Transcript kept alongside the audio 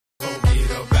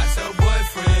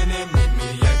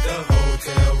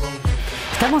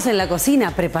Estamos en la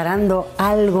cocina preparando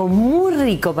algo muy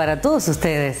rico para todos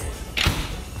ustedes.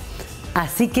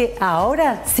 Así que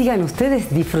ahora sigan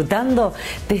ustedes disfrutando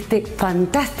de este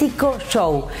fantástico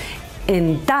show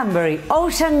en Turnberry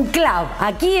Ocean Club,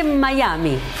 aquí en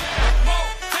Miami.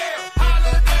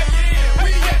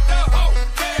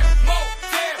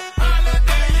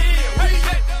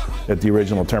 At the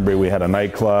original Turnberry, we had a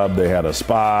nightclub, they had a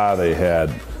spa, they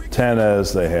had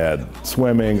tennis, they had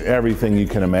swimming, everything you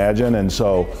can imagine. And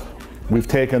so we've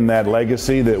taken that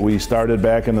legacy that we started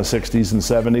back in the 60s and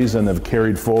 70s and have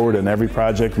carried forward in every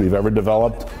project we've ever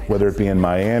developed, whether it be in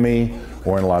Miami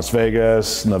or in Las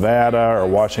Vegas, Nevada, or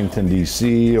Washington,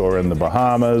 D.C., or in the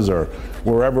Bahamas, or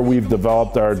wherever we've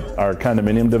developed our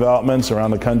condominium developments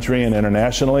around the country and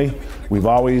internationally. We've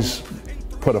always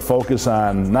put a focus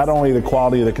on not only the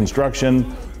quality of the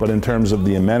construction, but in terms of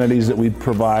the amenities that we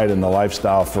provide and the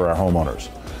lifestyle for our homeowners.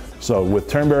 So with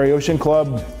Turnberry Ocean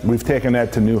Club, we've taken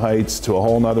that to new heights, to a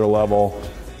whole nother level.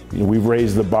 We've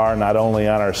raised the bar not only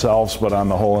on ourselves, but on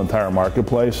the whole entire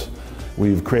marketplace.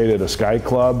 We've created a Sky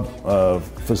Club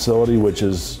facility, which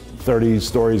is 30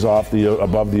 stories above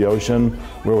the ocean,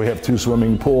 where we have 2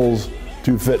 swimming pools,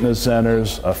 2 fitness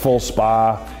centers, a full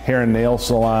spa, hair and nail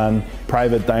salon,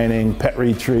 private dining, pet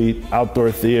retreat,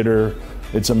 outdoor theater.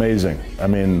 It's amazing. I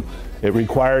mean, it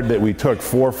required that we took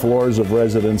 4 floors of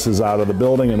residences out of the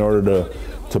building in order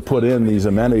to put in these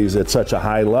amenities at such a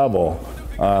high level.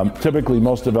 Typically,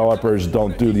 most developers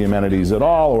don't do the amenities at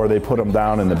all, or they put them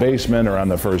down in the basement or on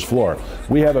the first floor.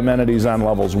 We have amenities on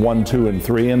levels 1, 2, and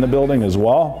 3 in the building as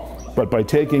well, but by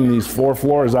taking these 4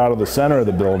 floors out of the center of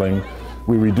the building,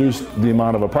 we reduced the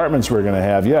amount of apartments we're going to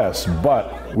have, yes,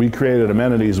 but we created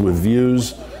amenities with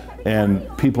views, and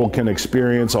people can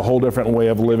experience a whole different way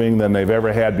of living than they've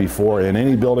ever had before in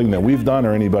any building that we've done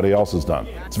or anybody else has done.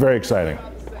 It's very exciting.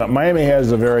 Miami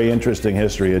has a very interesting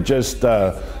history.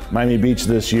 Miami Beach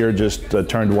this year just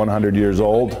turned 100 years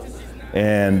old,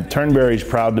 and Turnberry's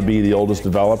proud to be the oldest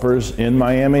developers in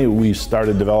Miami. We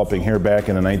started developing here back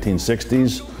in the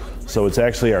 1960s. So it's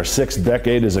actually our 6th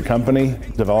decade as a company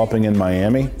developing in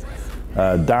Miami.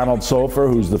 Donald Sofer,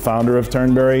 who's the founder of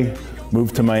Turnberry,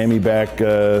 moved to Miami back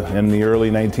in the early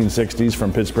 1960s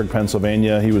from Pittsburgh,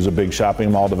 Pennsylvania. He was a big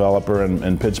shopping mall developer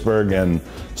in Pittsburgh and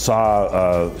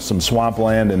saw some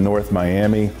swampland in North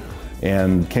Miami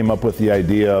and came up with the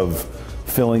idea of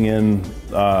filling in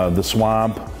the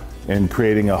swamp and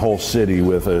creating a whole city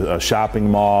with a shopping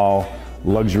mall,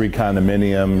 luxury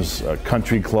condominiums, a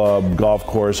country club, golf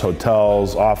course,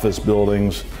 hotels, office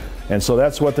buildings. And so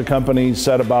that's what the company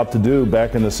set about to do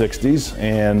back in the 60s.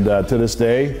 And to this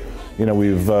day, you know,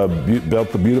 we've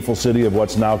built the beautiful city of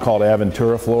what's now called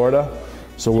Aventura, Florida.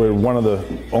 So we're one of the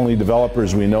only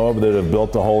developers we know of that have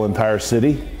built the whole entire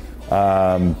city.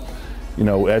 You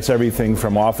know, that's everything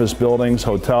from office buildings,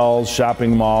 hotels,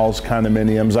 shopping malls,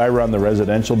 condominiums. I run the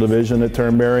residential division at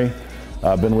Turnberry.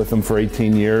 I've been with them for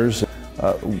 18 years.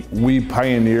 We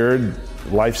pioneered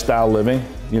lifestyle living.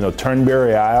 You know,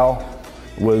 Turnberry Isle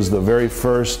was the very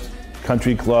first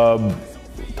country club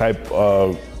type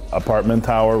of apartment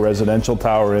tower, residential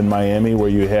tower in Miami, where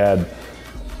you had,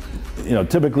 you know,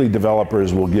 typically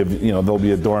developers will give, you know, there'll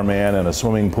be a doorman and a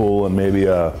swimming pool and maybe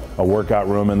a workout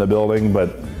room in the building,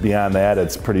 but beyond that,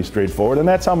 it's pretty straightforward. And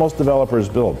that's how most developers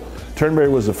build. Turnberry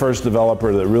was the first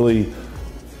developer that really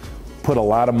put a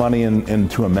lot of money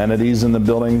into amenities in the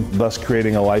building, thus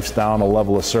creating a lifestyle and a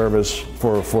level of service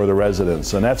for the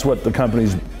residents. And that's what the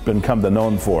company's become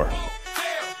known for.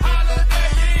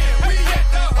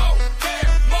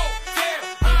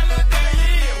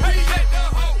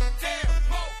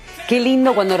 Qué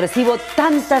lindo cuando recibo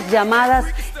tantas llamadas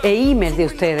e emails de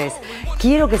ustedes.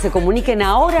 Quiero que se comuniquen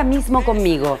ahora mismo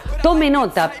conmigo. Tome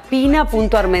nota,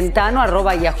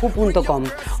 pina.armentano@yahoo.com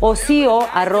o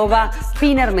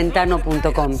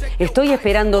co@pinaarmentano.com. Estoy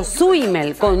esperando su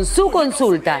email con su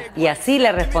consulta y así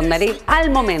le responderé al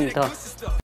momento.